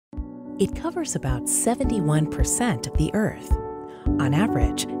It covers about 71% of the Earth. On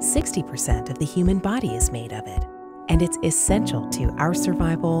average, 60% of the human body is made of it, and it's essential to our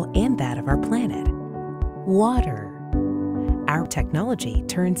survival and that of our planet. Water. Our technology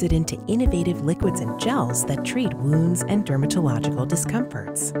turns it into innovative liquids and gels that treat wounds and dermatological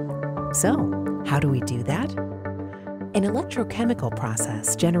discomforts. So, how do we do that? An electrochemical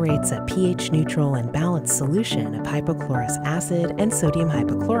process generates a pH-neutral and balanced solution of hypochlorous acid and sodium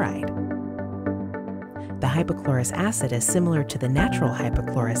hypochlorite. The hypochlorous acid is similar to the natural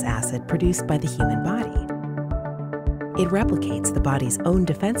hypochlorous acid produced by the human body. It replicates the body's own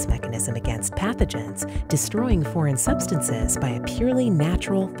defense mechanism against pathogens, destroying foreign substances by a purely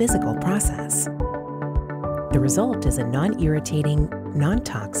natural physical process. The result is a non-irritating,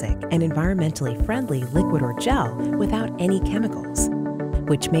 non-toxic, and environmentally friendly liquid or gel without any chemicals,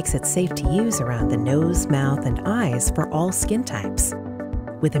 which makes it safe to use around the nose, mouth, and eyes for all skin types,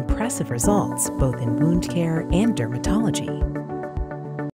 with impressive results both in wound care and dermatology.